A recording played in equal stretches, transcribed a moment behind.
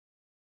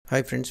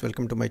Hi friends,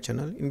 welcome to my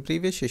channel. In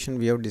previous session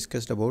we have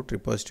discussed about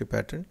repository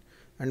pattern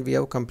and we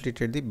have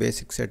completed the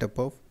basic setup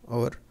of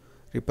our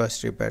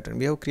repository pattern.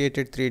 We have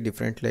created three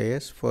different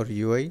layers for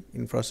UI,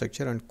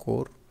 infrastructure and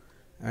core,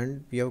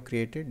 and we have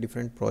created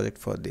different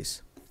projects for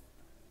this.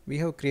 We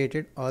have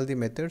created all the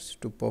methods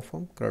to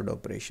perform CRUD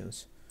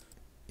operations.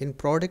 In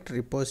product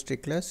repository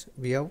class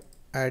we have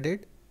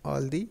added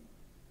all the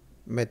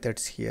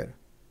methods here.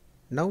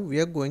 Now we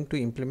are going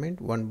to implement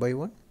one by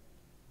one.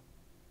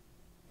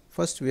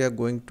 First we are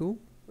going to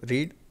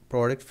read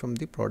product from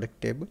the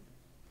product table.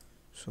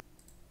 So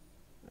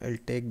I'll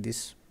take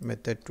this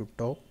method to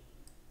top.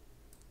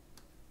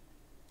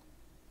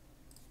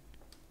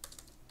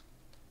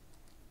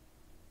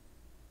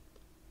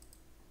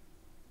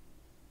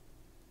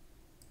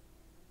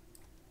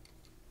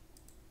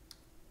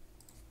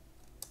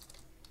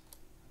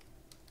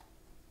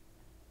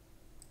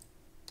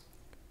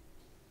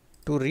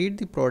 To read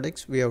the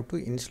products we have to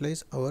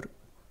initialize our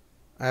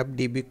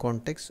appdb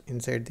context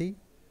inside the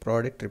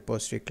product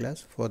repository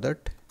class. For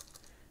that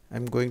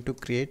I'm going to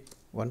create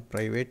one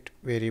private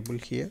variable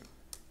here.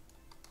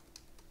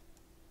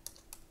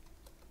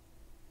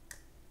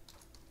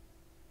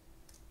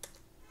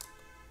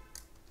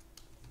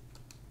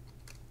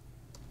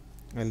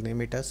 I'll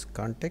name it as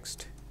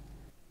context.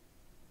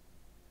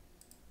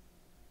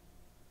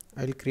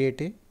 I'll create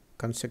a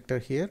constructor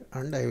here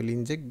and I will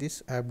inject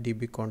this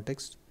appdb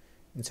context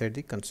inside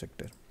the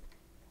constructor.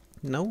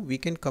 Now we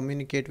can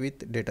communicate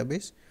with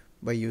database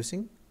by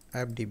using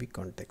appdb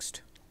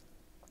context.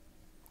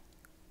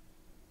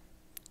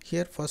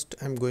 Here first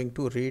I'm going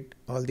to read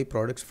all the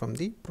products from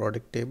the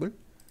product table.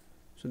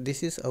 So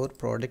this is our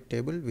product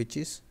table which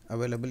is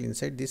available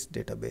inside this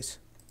database.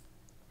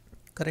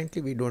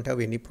 Currently we don't have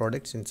any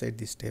products inside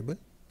this table.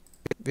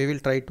 We will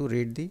try to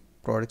read the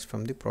products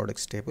from the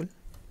products table.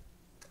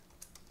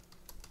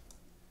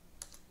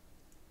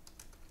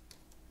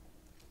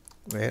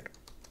 Where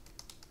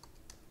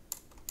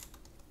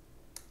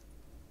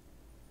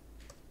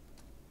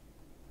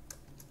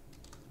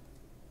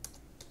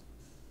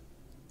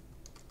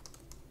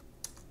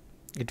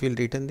it will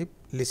return the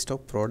list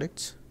of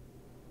products.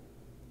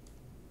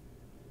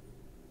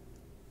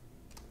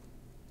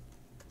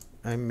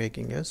 I am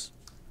making as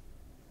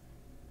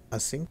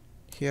async.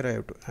 Here I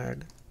have to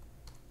add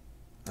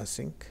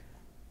async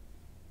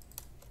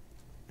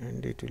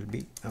and it will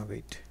be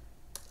await.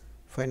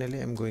 Finally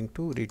I am going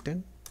to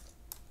return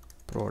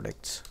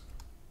products.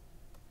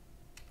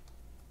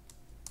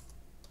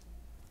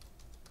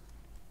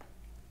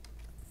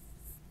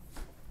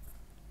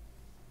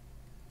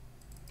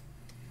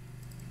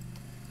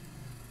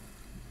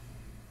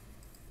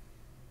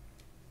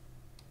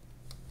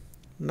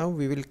 Now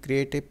we will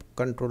create a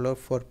controller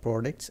for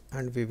products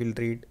and we will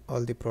read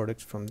all the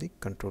products from the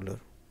controller.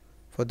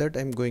 For that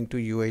I'm going to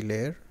UI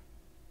layer.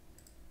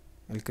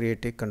 I'll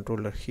create a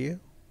controller here.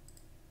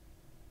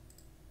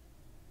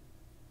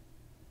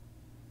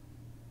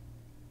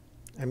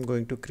 I'm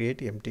going to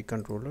create empty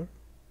controller.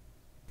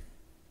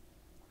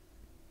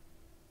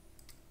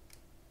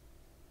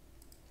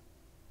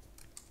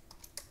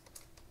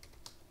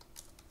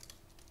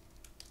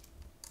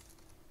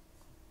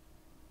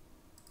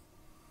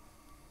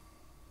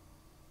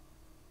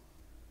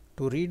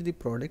 To read the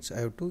products,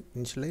 I have to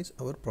initialize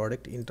our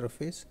product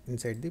interface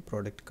inside the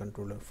product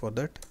controller. For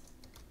that,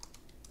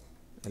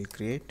 I'll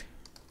create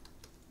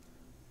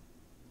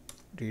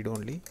read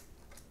only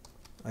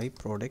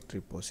iProduct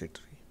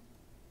repository.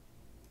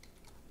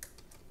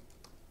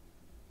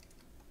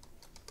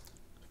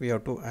 We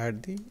have to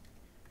add the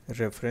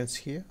reference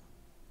here.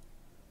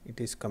 It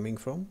is coming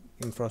from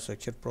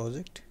infrastructure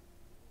project.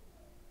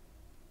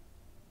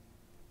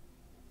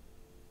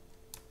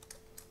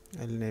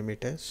 I'll name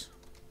it as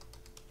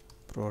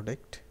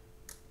product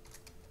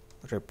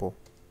repo.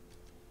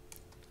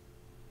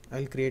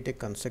 I'll create a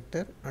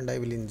constructor and I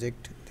will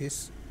inject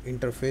this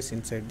interface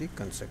inside the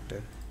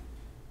constructor.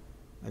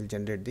 I'll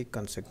generate the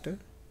constructor.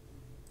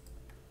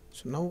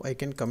 So now I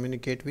can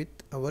communicate with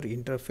our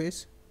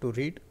interface to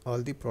read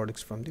all the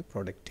products from the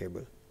product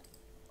table.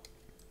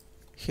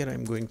 Here I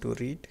am going to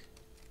read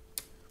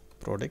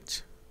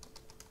products.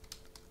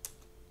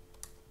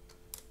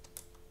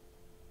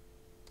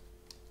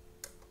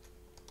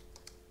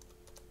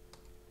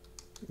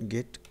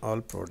 Get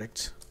all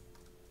products.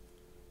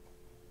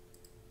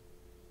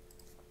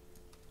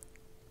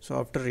 So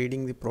after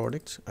reading the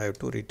products I have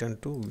to return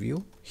to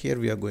view. Here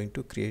we are going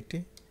to create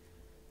a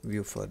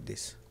view for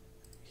this.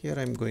 Here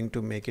I am going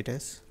to make it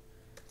as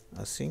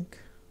async.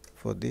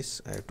 For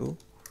this I have to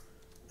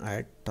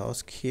add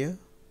task here.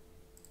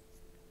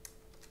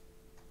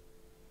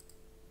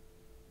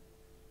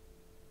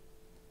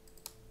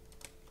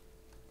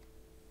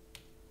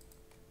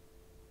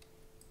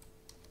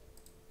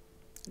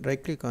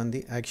 Right click on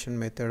the action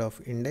method of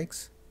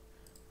index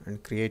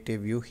and create a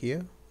view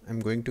here.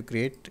 I'm going to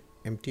create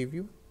empty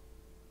view.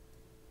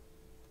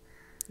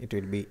 It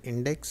will be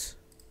index.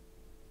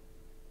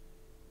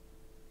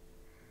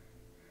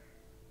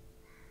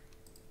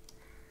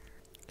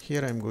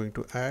 Here I am going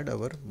to add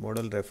our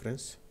model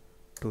reference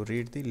to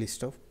read the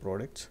list of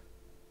products.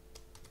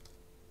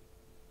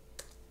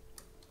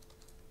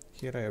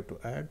 Here I have to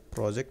add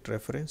project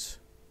reference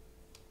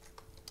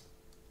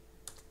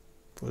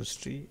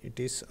repository. It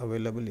is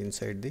available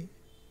inside the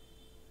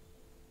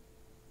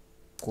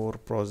core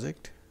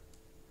project.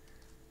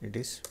 It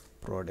is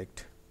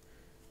product.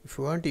 If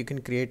you want, you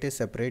can create a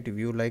separate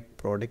view like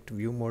product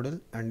view model,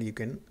 and you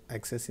can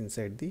access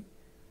inside the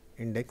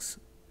index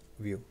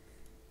view.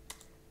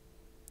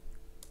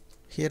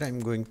 Here I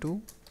am going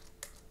to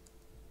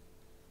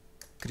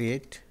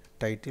create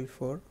title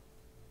for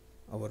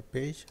our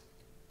page.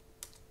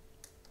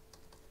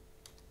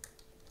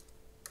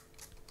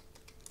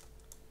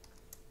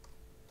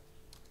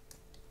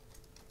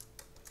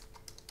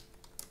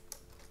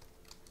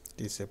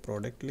 It is a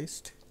product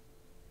list.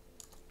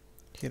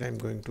 Here I am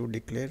going to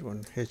declare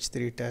one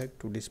h3 tag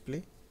to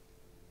display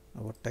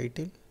our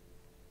title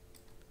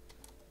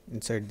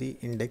inside the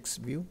index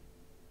view.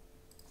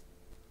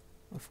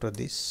 After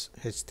this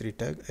h3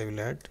 tag, I will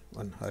add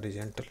one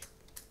horizontal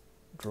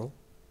row.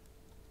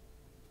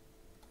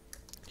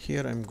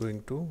 Here I am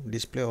going to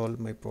display all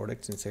my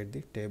products inside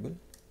the table.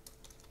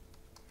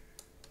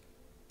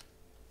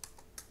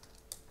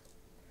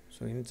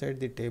 So inside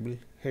the table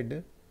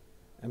header,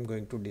 I am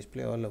going to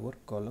display all our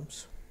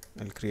columns.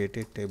 I'll create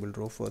a table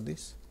row for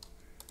this.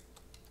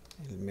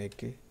 I'll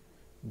make a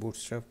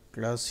bootstrap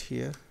class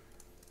here.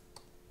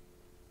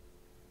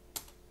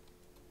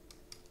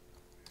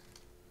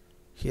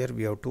 Here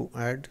we have to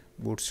add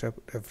bootstrap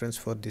reference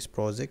for this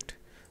project.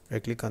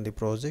 Right click on the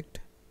project,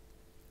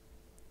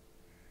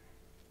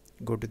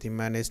 go to the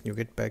manage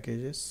NuGet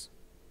packages.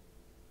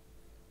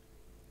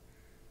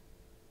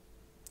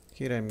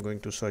 Here I am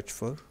going to search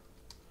for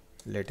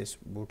latest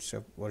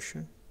bootstrap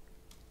version.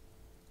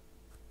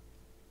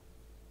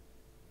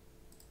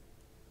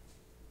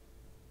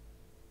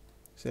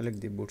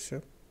 Select the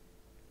bootstrap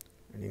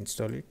and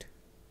install it.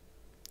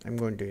 I'm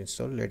going to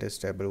install latest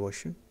stable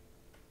version.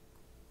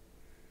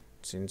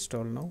 It's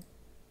installed now.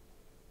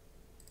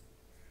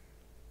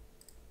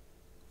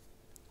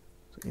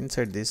 So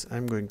inside this,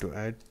 I'm going to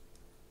add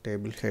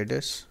table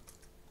headers.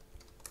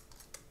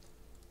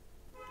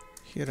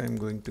 Here I'm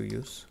going to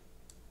use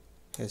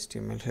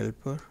HTML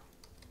helper,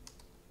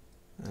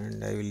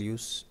 and I will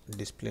use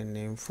display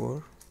name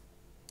for,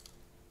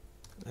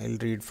 I'll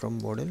read from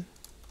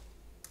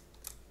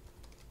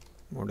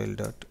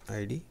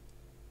model.id.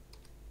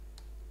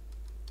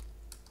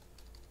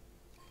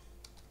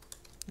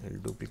 I'll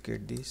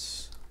duplicate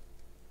this.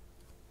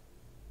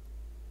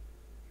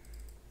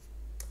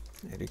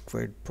 I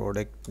required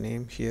product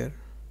name here,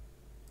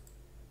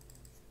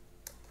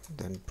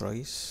 then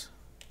price,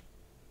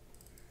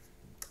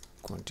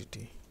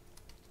 quantity.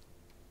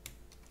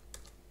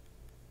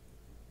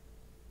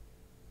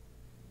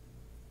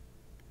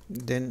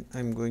 Then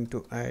I'm going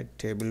to add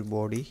table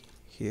body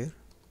here.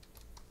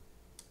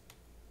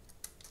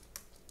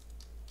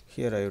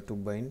 Here I have to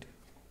bind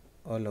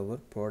all our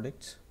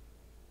products.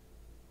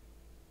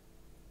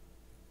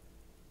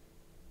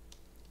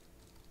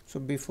 So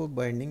before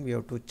binding, we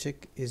have to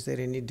check is there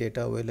any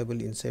data available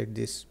inside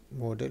this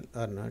model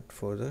or not.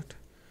 For that,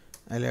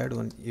 I'll add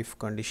one if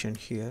condition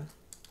here.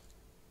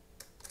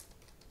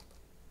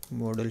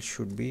 Model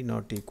should be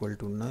not equal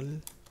to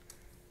null,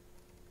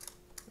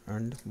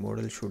 and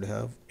model should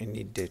have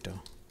any data.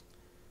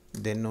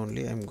 Then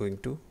only I'm going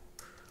to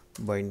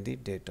bind the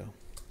data.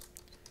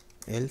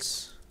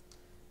 Else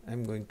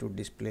I'm going to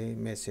display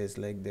message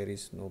like there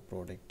is no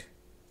product.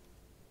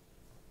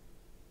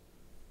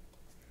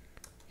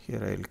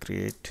 Here I'll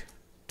create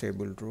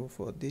table row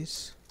for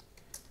this.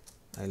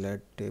 I'll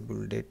add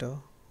table data.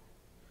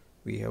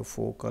 We have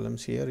 4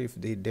 columns here. If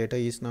the data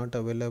is not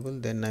available,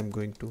 then I'm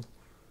going to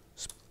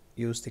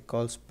use the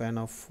call span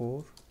of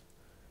 4,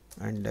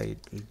 and I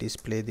will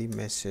display the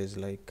message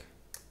like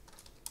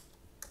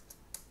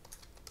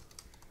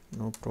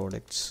no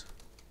products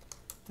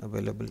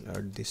available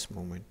at this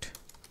moment.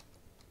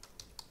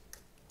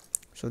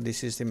 So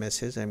this is the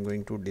message I'm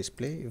going to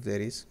display if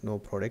there is no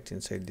product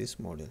inside this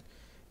model.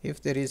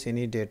 If there is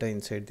any data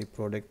inside the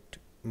product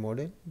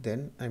model,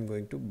 then I'm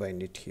going to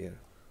bind it here.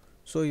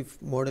 So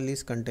if model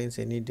is contains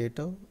any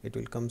data, it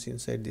will comes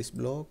inside this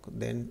block.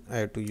 Then I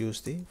have to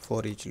use the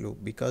for each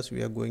loop, because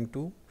we are going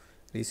to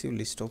receive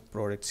list of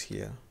products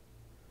here.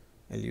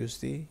 I'll use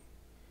the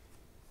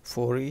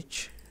for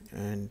each,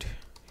 and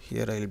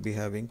here I'll be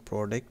having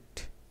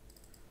product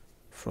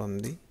from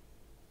the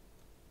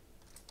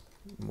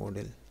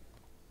model.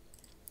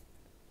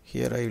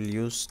 Here I will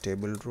use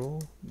table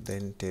row,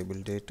 then table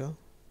data,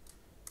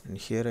 and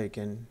here I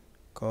can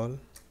call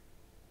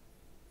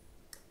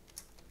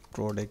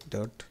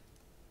product.id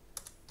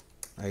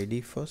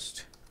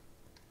first.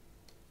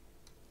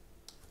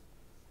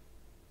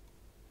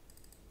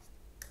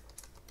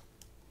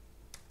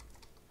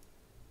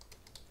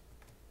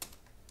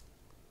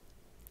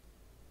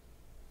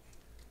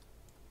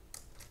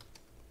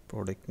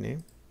 Product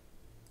name,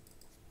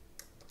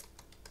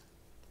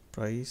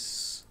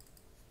 price,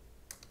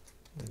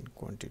 then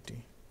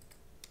quantity.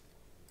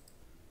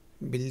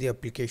 Build the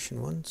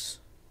application once.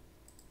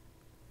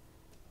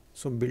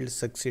 So build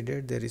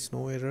succeeded, there is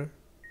no error.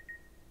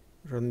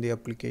 Run the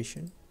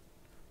application.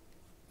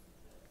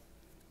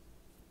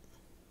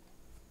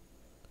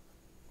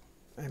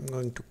 I'm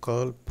going to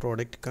call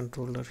product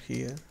controller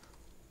here.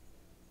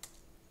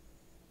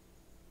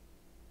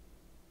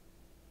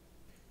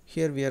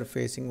 Here we are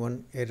facing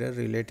one error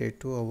related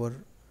to our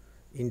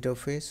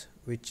interface,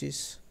 which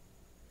is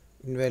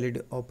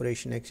invalid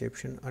operation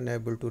exception,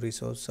 unable to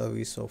resolve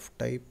service of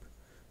type.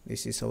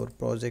 This is our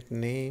project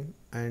name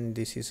and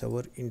this is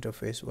our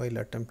interface while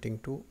attempting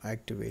to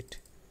activate.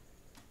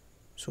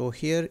 So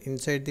here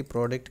inside the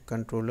product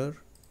controller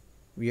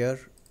we are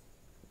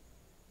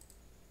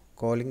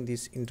calling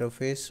this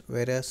interface,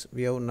 whereas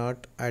we have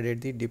not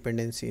added the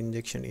dependency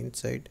injection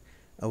inside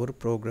our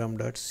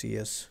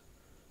program.cs.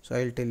 So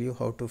I'll tell you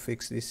how to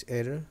fix this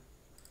error.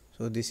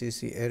 So this is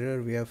the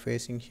error we are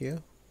facing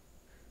here.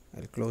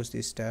 I'll close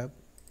this tab,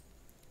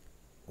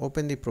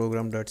 open the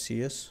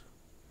program.cs.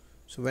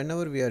 So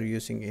whenever we are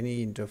using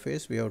any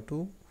interface, we have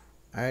to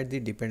add the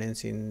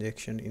dependency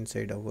injection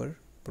inside our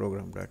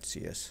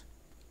program.cs.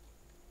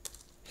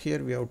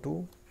 Here we have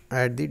to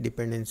add the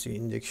dependency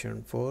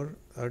injection for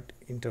that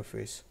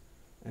interface.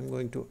 I'm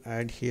going to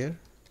add here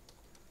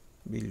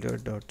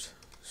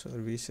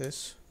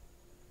builder.services.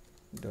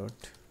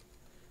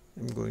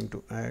 I'm going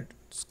to add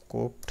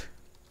scoped,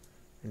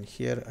 and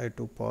here I have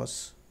to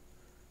pass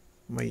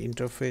my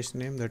interface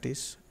name, that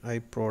is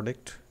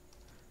iProduct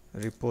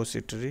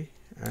repository,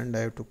 and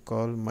I have to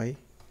call my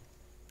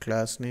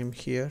class name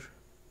here.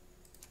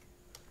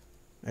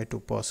 I have to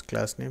pass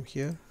class name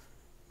here.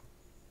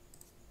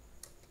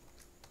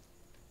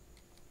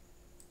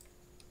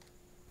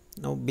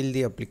 Now build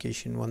the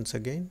application once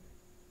again.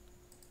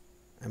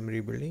 I'm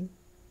rebuilding.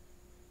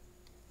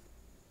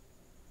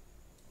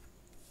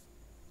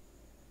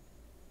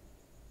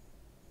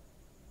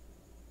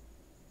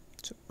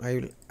 So I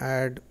will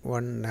add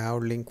one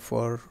nav link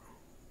for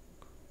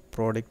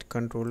product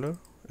controller.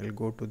 I'll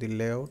go to the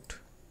layout.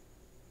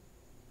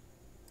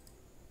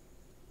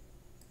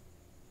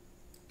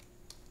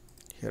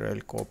 Here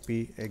I'll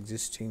copy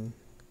existing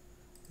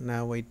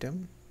nav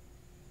item.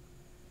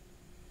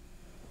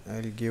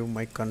 I'll give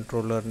my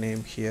controller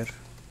name here.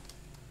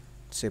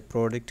 It's a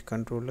product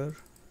controller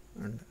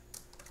and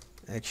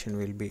action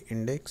will be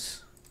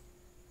index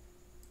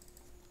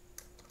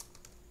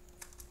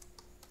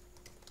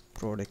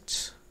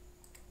products.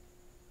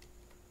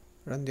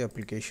 Run the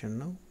application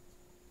now.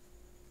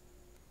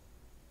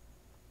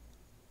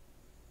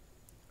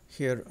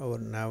 Here our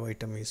nav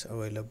item is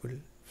available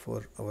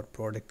for our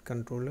product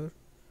controller.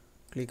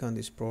 Click on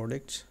this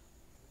products.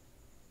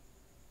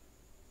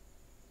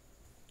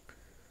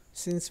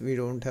 Since we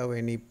don't have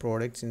any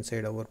products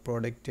inside our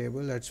product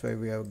table, that's why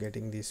we are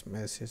getting this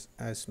message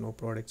as no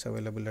products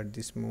available at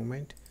this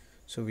moment.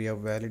 So we have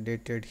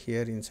validated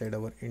here inside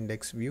our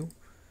index view.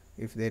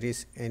 If there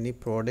is any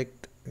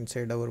product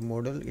inside our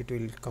model, it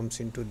will comes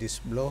into this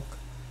block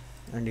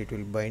and it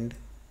will bind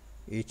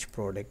each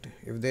product.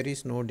 If there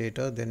is no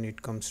data, then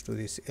it comes to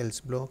this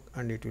else block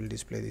and it will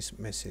display this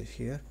message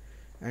here.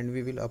 And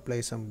we will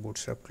apply some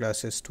bootstrap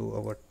classes to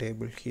our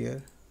table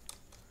here.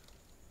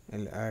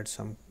 I'll add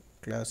some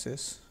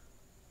classes.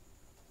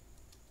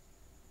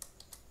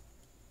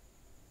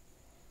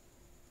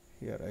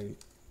 Here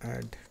I'll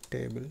add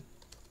table.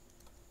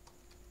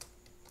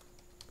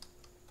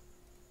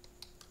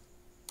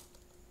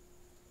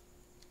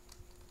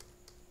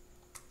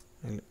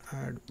 I'll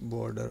add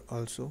border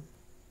also.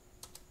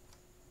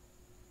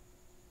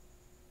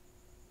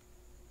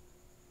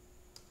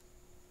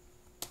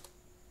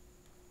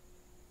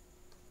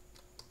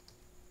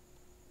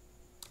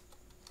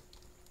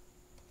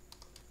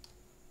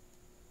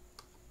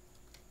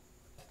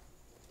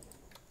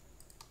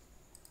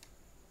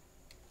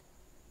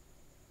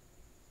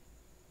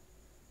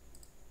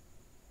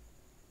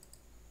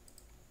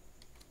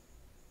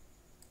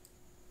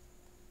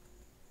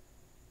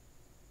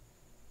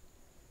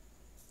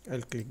 I'll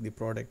click the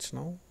products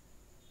now.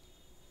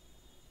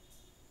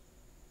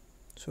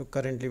 So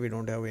currently we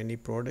don't have any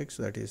products,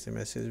 that is the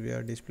message we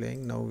are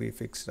displaying. Now we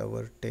fixed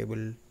our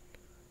table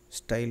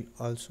style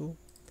also.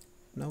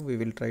 Now we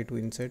will try to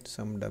insert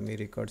some dummy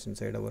records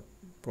inside our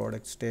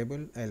products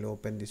table. I'll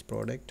open this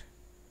product.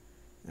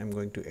 I'm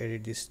going to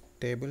edit this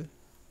table.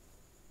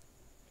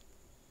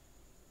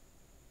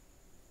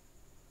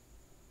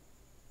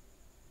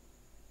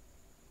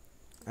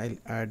 I'll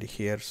add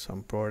here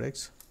some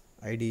products.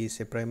 ID is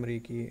a primary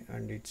key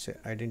and it's an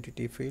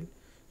identity field,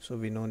 so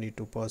we no need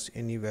to pass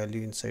any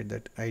value inside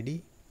that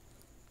ID.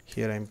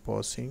 Here I'm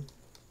passing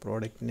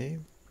product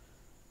name,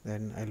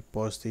 then I'll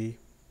pass the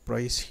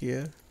price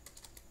here.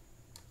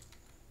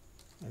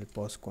 I'll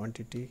pass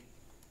quantity.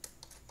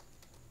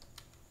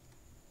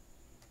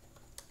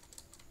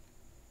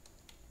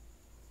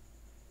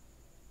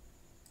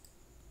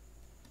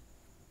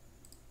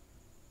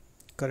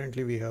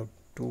 Currently we have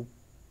two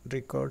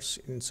records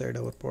inside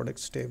our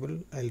products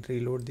table. I'll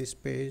reload this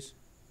page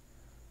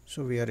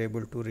so we are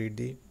able to read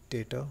the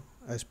data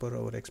as per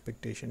our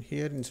expectation.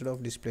 Here instead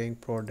of displaying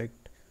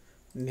product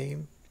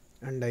name,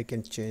 and I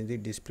can change the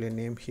display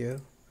name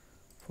here.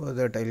 For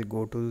that I'll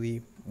go to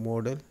the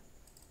model.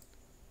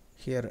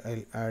 Here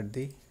I'll add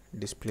the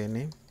display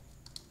name.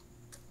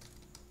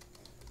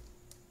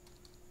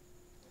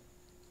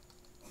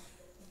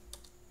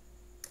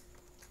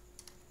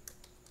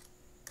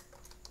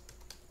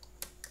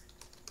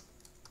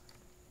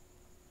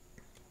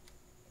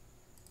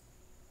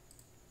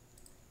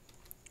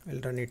 I'll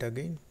run it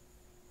again.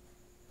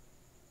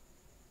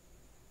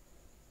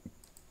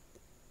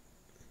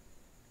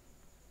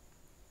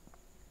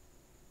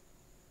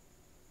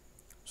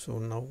 So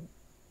now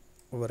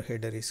our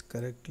header is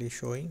correctly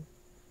showing,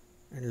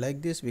 and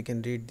like this we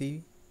can read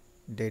the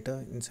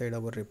data inside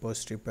our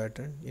repository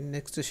pattern. In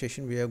next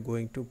session we are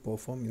going to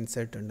perform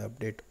insert and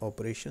update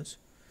operations.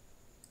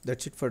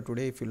 That's it for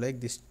today. If you like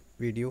this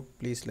video,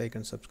 please like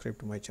and subscribe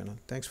to my channel.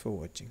 Thanks for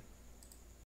watching.